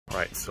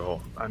Alright,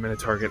 so I'm in a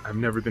Target. I've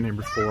never been here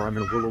before. I'm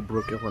in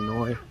Willowbrook,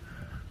 Illinois.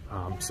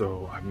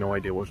 So I have no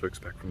idea what to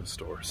expect from the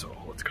store, so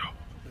let's go.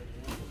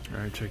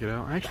 Alright, check it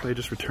out. Actually, I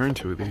just returned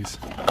 2 of these.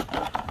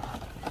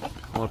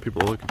 A lot of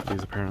people are looking for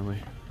these apparently.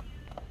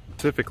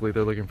 Specifically,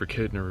 they're looking for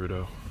Kid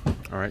Naruto.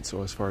 Alright,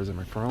 so as far as the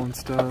McFarlane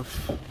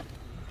stuff,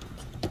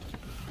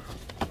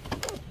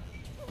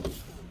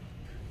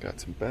 got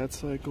some Bat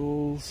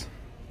Cycles.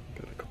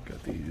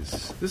 Got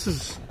these. This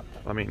is,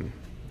 I mean,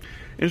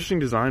 interesting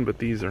design, but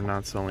these are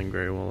not selling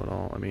very well at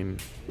all. I mean,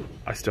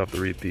 I still have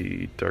to read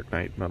the Dark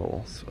Knight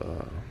Metals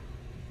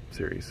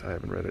series. I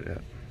haven't read it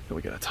yet. Then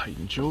we got a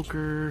Titan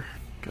Joker.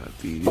 Got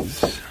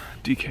these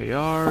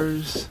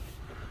DKRs.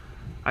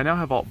 I now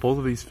have both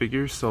of these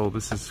figures, so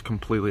this is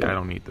completely, I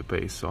don't need the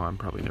base, so I'm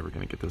probably never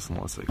going to get this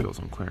unless it goes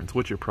on clearance,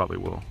 which it probably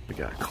will. We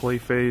got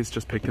Clayface,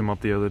 just picked him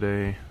up the other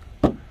day.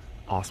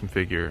 Awesome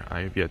figure. I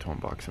have yet to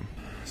unbox him.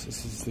 So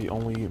this is the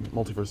only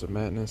Multiverse of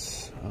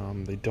Madness.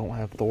 They don't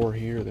have Thor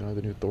here. They don't have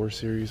the new Thor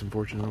series,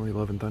 unfortunately,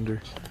 Love and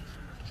Thunder.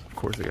 Of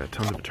course, they got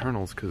tons of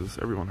Eternals, because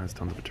everyone has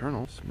tons of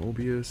Eternals.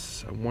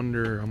 Mobius, I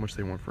wonder how much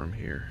they want for him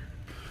here.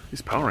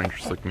 These Power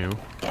Rangers look new.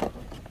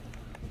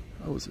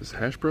 Oh, is this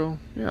Hasbro?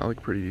 Yeah,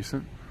 look pretty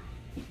decent.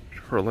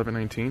 For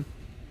 $11.19.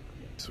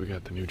 So we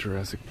got the new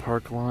Jurassic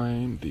Park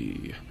line,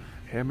 the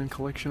Hammond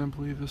Collection, I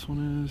believe this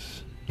one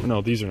is.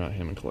 No, these are not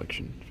Hammond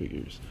Collection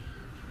figures.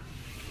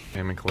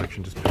 Hammond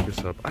Collection just picked this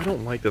up. I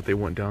don't like that they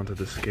went down to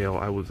the scale.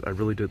 I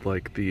really did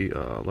like the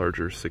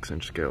larger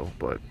 6-inch scale,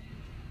 but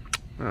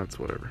that's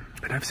whatever.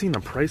 And I've seen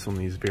the price on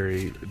these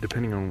vary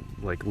depending on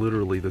like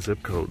literally the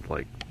zip code.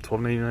 Like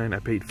 $12.99. I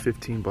paid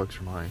 $15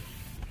 for mine.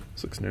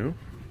 This looks new.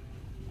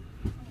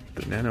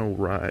 The Nano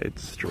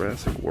Rides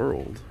Jurassic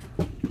World.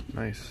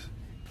 Nice.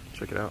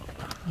 Check it out.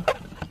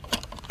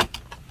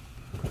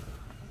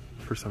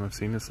 First time I've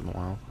seen this in a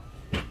while.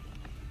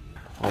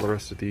 All the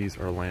rest of these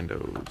are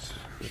Landos.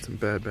 Got some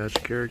Bad Batch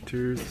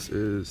characters. This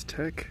is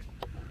Tech.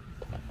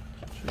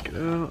 Check it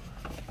out.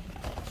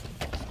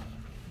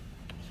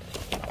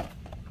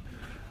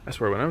 I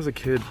swear, when I was a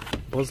kid,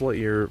 Buzz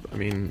Lightyear, I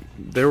mean,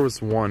 there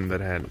was one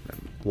that had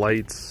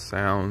lights,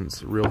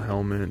 sounds, real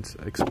helmets,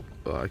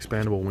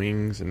 expandable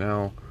wings, and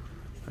now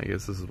I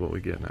guess this is what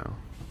we get now.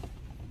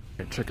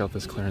 Check out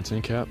this clearance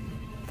end cap.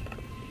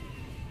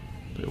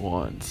 They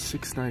want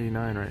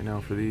 $6.99 right now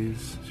for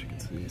these. As you can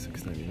see,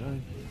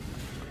 $6.99.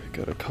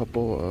 Got a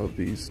couple of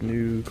these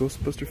new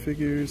Ghostbuster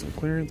figures on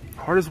clearance.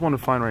 Hardest one to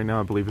find right now,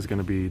 I believe, is going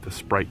to be the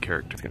Sprite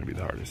character. It's going to be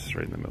the hardest, it's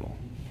right in the middle.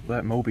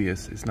 That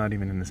Mobius is not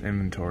even in this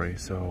inventory,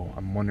 so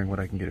I'm wondering what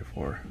I can get it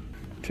for.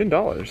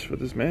 $10 for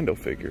this Mando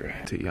figure.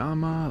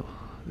 Tayama.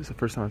 This is the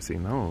first time I've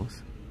seen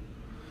those.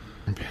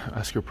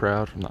 Oscar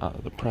Proud from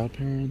the Proud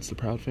Parents, the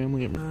Proud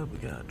Family. We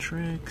got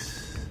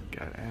Trix.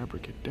 Got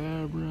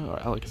Abracadabra. Or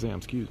Alakazam,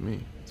 excuse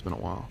me. It's been a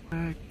while.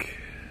 Back.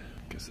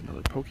 Guess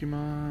another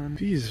Pokemon.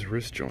 These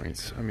wrist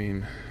joints. I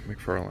mean,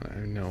 McFarlane,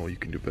 I know you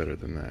can do better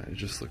than that. It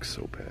just looks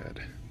so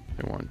bad.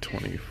 I want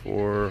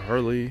 24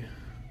 Harley.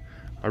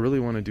 I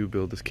really want to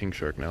build this King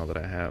Shark now that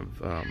I have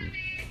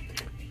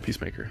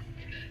Peacemaker.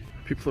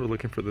 People are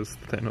looking for this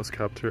Thanos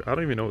copter. I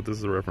don't even know what this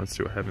is a reference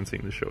to. I haven't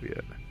seen the show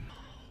yet.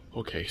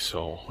 Okay,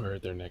 so we're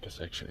at their Neca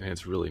section, and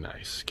it's really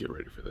nice. Get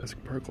ready for this.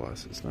 Park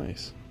glasses,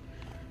 nice.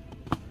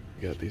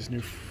 We got these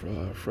new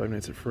Five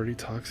Nights at Freddy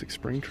Toxic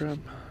Springtrap.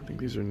 I think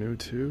these are new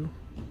too.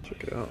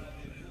 Check it out.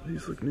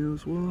 These look new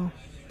as well.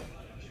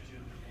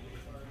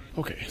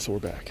 Okay, so we're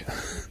back.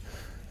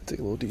 Take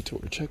a little detour.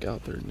 Check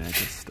out their Neca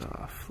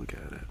stuff. Look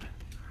at it.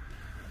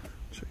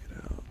 Check it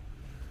out.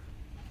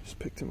 Just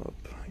picked him up,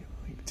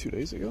 I think 2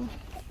 days ago.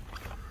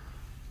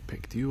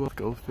 Picked you up.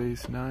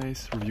 Ghostface,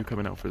 nice. Review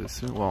coming out for this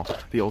soon. Well,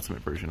 the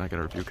ultimate version. I got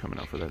a review coming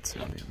out for that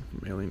soon.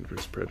 Alien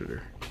vs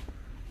Predator.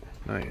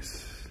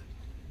 Nice.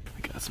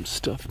 We got some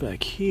stuff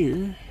back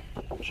here.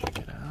 Check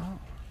it out.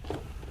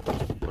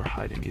 We're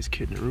hiding these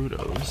Kid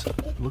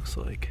Narutos. Looks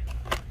like.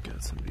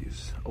 Got some of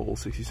these old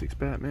 66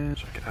 Batman.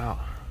 Check it out.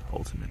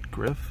 Ultimate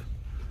Griff.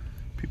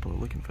 People are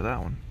looking for that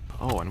one.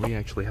 Oh, and we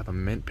actually have a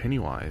mint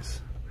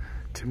Pennywise.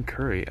 Tim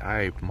Curry.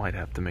 I might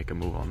have to make a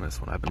move on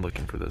this one. I've been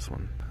looking for this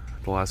one.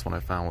 The last one I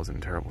found was in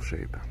terrible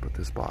shape, but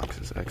this box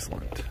is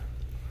excellent.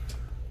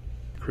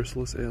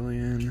 Chrysalis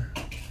Alien.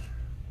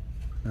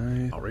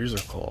 Nice. Oh, Razor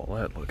Claw.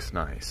 That looks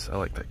nice. I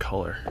like that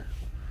color.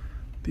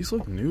 These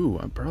look new.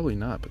 I'm probably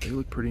not, but they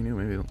look pretty new.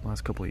 Maybe the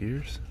last couple of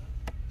years.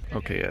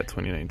 Okay, yeah,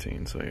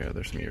 2019. So yeah,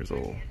 they're some years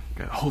old.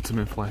 Got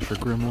Ultimate Flasher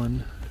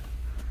Gremlin.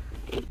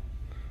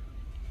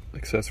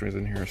 Accessories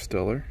in here are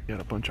stellar.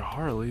 Got a bunch of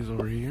Harleys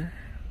over here.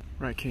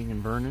 Rat King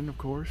and Vernon, of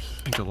course.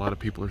 I think a lot of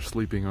people are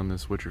sleeping on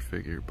this Witcher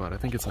figure, but I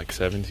think it's like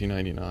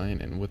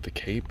 $17.99, and with the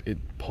cape, it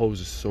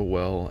poses so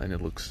well, and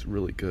it looks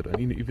really good. I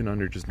mean, even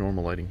under just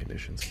normal lighting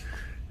conditions.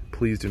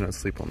 Please do not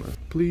sleep on this.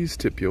 Please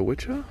tip your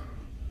Witcher.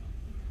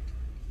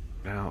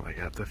 Now I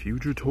got the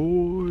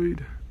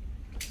Fugitoid.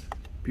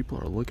 People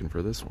are looking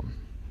for this one.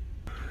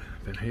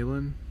 Van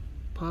Halen,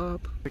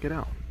 Pop. Check it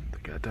out. They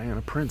got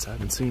Diana Prince. I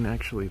haven't seen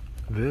actually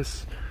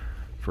this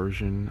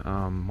version.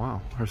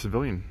 Wow, her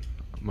civilian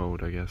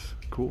mode, I guess.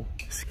 Cool.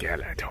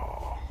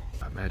 Skeletor.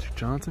 A Magic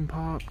Johnson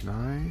pop,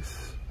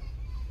 nice.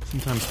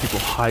 Sometimes people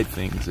hide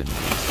things in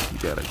these. You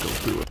gotta go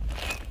through it.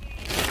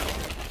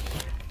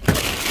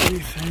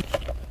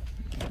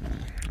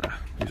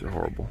 These are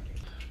horrible.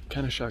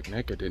 Kind of shocked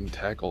Neca didn't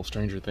tackle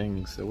Stranger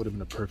Things. That would have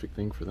been a perfect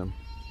thing for them.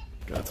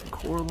 Got some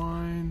core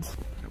lines.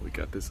 And we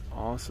got this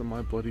awesome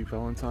My Bloody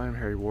Valentine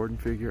Harry Warden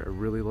figure. I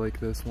really like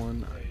this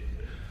one.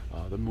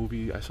 The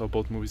movie, I saw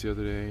both movies the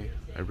other day.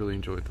 I really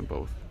enjoyed them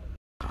both.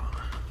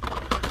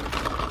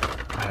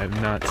 I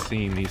have not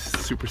seen these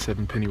Super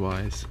 7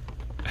 Pennywise.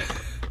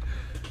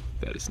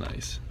 That is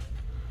nice.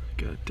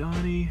 Got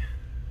Donnie.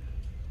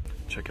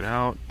 Check it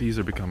out. These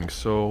are becoming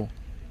so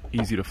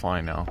easy to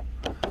find now.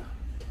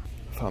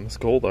 Found this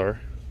Goldar.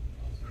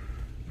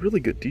 Really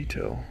good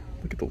detail.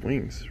 Look at the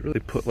wings. Really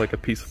put like a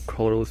piece of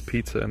colorless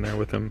pizza in there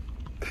with him.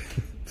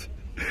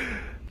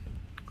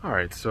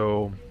 Alright,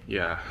 so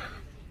yeah.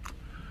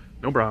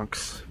 No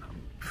Bronx.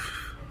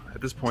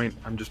 At this point,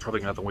 I'm just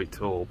probably gonna have to wait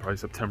till probably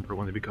September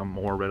when they become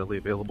more readily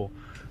available,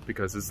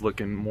 because it's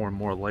looking more and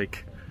more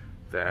like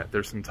that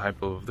there's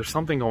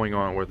something going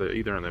on where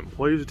either the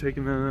employees are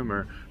taking them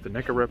or the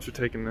Neca reps are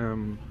taking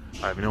them.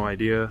 I have no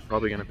idea.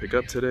 Probably gonna pick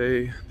up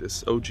today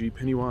this OG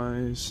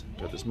Pennywise,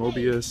 got this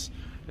Mobius,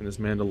 and this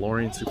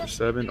Mandalorian Super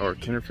 7 or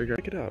Kenner figure.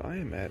 Check it out, I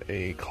am at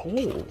a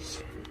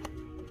Kohl's.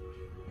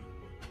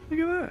 Look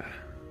at that.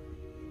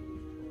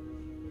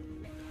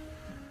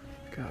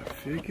 Got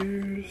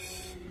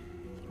figures.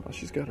 Oh,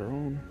 she's got her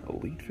own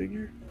Elite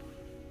figure.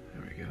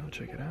 There we go,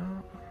 check it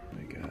out.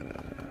 We got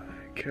a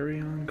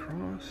Carry-On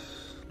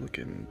Cross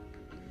looking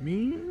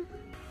mean.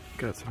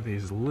 Got some of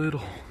these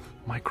little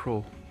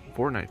micro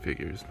Fortnite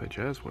figures by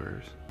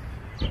Jazzwares.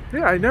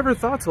 Yeah, I never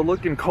thought to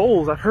look in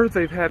Kohl's. I've heard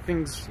they've had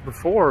things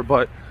before,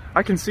 but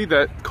I can see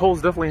that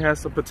Kohl's definitely has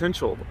some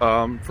potential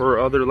for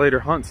other later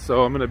hunts,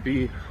 so I'm gonna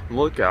be on the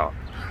lookout.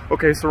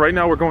 Okay, so right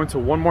now we're going to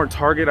one more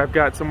Target. I've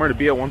got somewhere to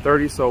be at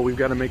 1:30, so we've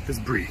got to make this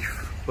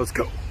brief. Let's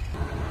go.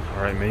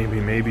 All right,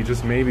 maybe,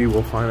 just maybe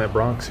we'll find that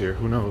Bronx here.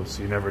 Who knows?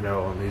 You never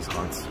know on these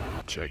hunts.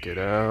 Check it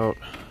out.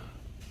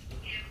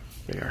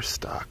 They are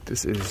stocked.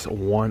 This is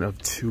one of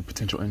two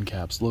potential end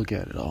caps. Look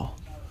at it all.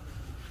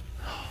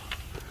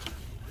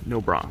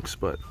 No Bronx,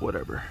 but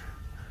whatever.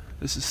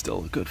 This is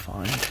still a good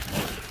find.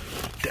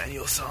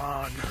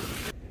 Daniel-san.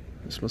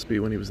 This must be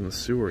when he was in the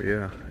sewer.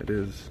 Yeah, it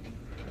is.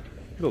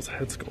 Look at those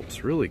head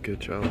sculpts. Really good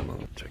job on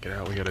them. Check it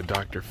out. We got a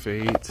Dr.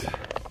 Fate.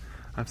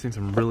 I've seen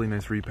some really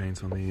nice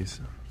repaints on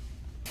these.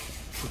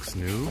 Looks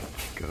new.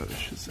 Got a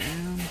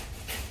Shazam.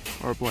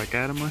 Or a Black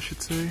Adam, I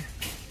should say.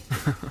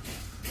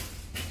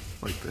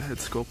 Like the head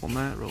sculpt on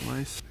that, real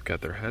nice.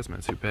 Got their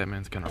hazmat suit.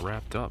 Batman's kind of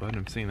wrapped up. I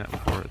haven't seen that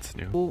before. It's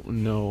new.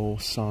 No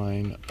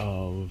sign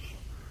of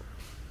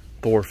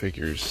Thor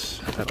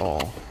figures at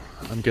all.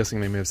 I'm guessing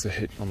they may have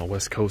hit on the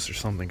West Coast or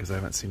something because I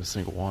haven't seen a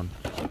single one.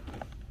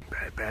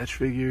 Bad Batch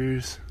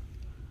figures.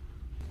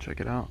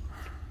 Check it out.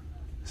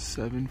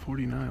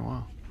 $7.49.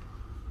 Wow.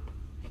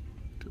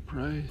 Good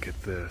price. Look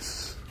at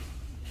this.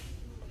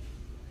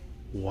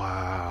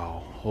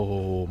 Wow.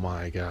 Oh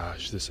my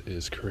gosh. This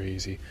is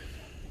crazy.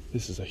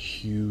 This is a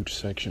huge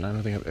section. I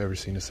don't think I've ever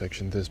seen a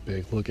section this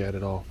big. Look at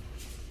it all.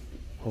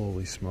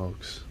 Holy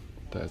smokes.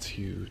 That's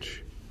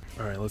huge.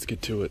 Alright, let's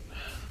get to it.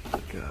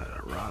 Got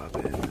a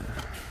Robin.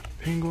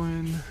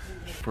 Penguin.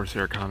 For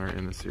Sarah Connor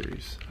in the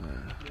series.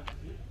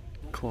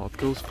 Cloth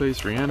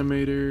Ghostface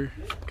Reanimator.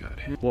 Got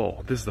him.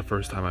 Whoa, this is the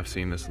first time I've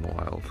seen this in the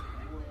wild.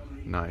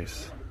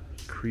 Nice.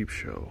 Creep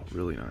Show.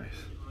 Really nice.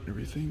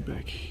 Everything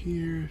back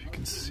here, if you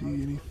can see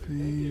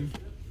anything.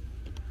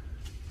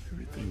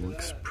 Everything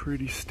looks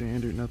pretty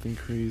standard, nothing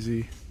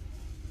crazy.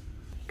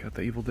 Got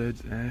the Evil Dead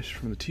Ash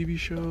from the TV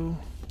show.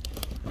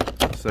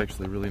 This is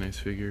actually a really nice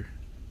figure.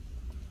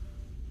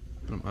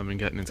 I haven't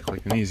gotten into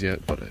collecting these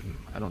yet, but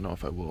I don't know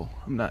if I will.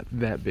 I'm not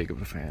that big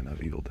of a fan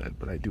of Evil Dead,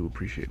 but I do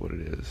appreciate what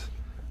it is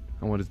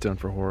and what it's done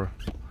for horror,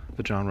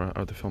 the genre,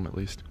 or the film at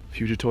least.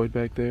 Fugitoid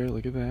back there,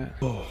 look at that.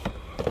 Oh.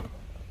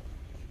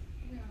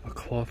 A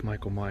cloth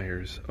Michael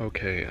Myers.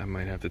 Okay, I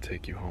might have to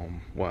take you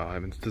home. Wow,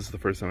 this is the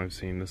first time I've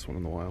seen this one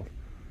in the wild.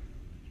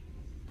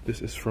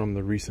 This is from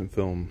the recent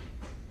film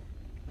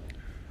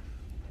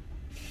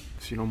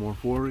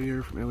Xenomorph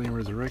Warrior from Alien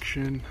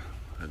Resurrection.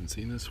 I haven't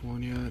seen this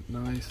one yet.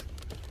 Nice.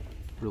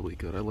 Really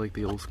good. I like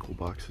the old school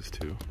boxes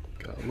too.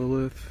 Got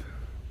Lilith.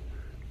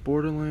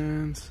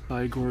 Borderlands.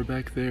 Igor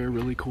back there.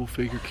 Really cool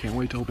figure. Can't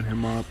wait to open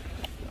him up.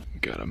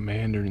 Got a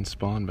Mandarin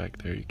Spawn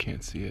back there. You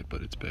can't see it,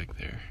 but it's back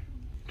there.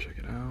 Check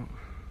it out.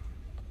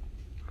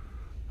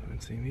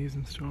 Haven't seen these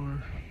in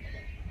store.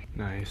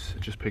 Nice. I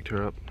just picked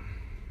her up.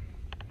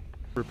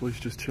 Ripley's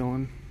just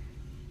chilling.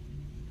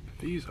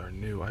 These are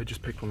new. I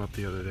just picked one up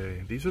the other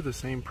day. These are the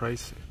same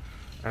price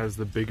as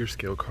the bigger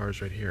scale cars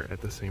right here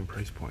at the same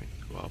price point.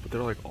 Wow, but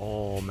they're like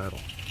all metal.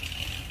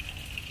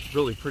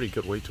 Really pretty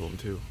good weight to them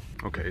too.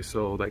 Okay,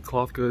 so that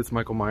Cloth Goods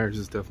Michael Myers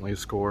is definitely a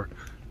score.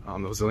 There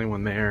was the only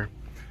one there.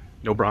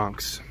 No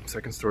Bronx.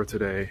 Second store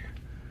today.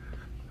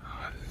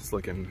 It's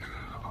looking...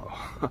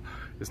 Oh,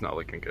 it's not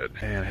looking good.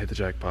 And I hit the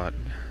jackpot.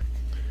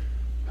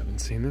 Haven't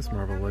seen this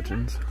Marvel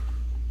Legends.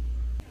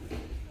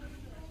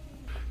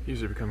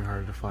 These are becoming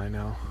harder to find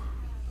now.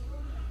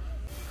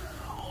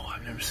 Oh,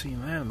 I've never seen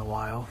that in the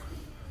wild.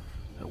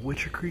 That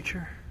Witcher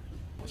creature.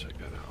 I'll check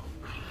that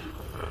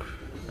out.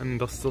 And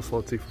they'll still sell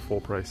it to you for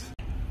full price.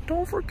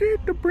 Don't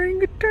forget to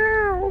bring a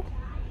towel.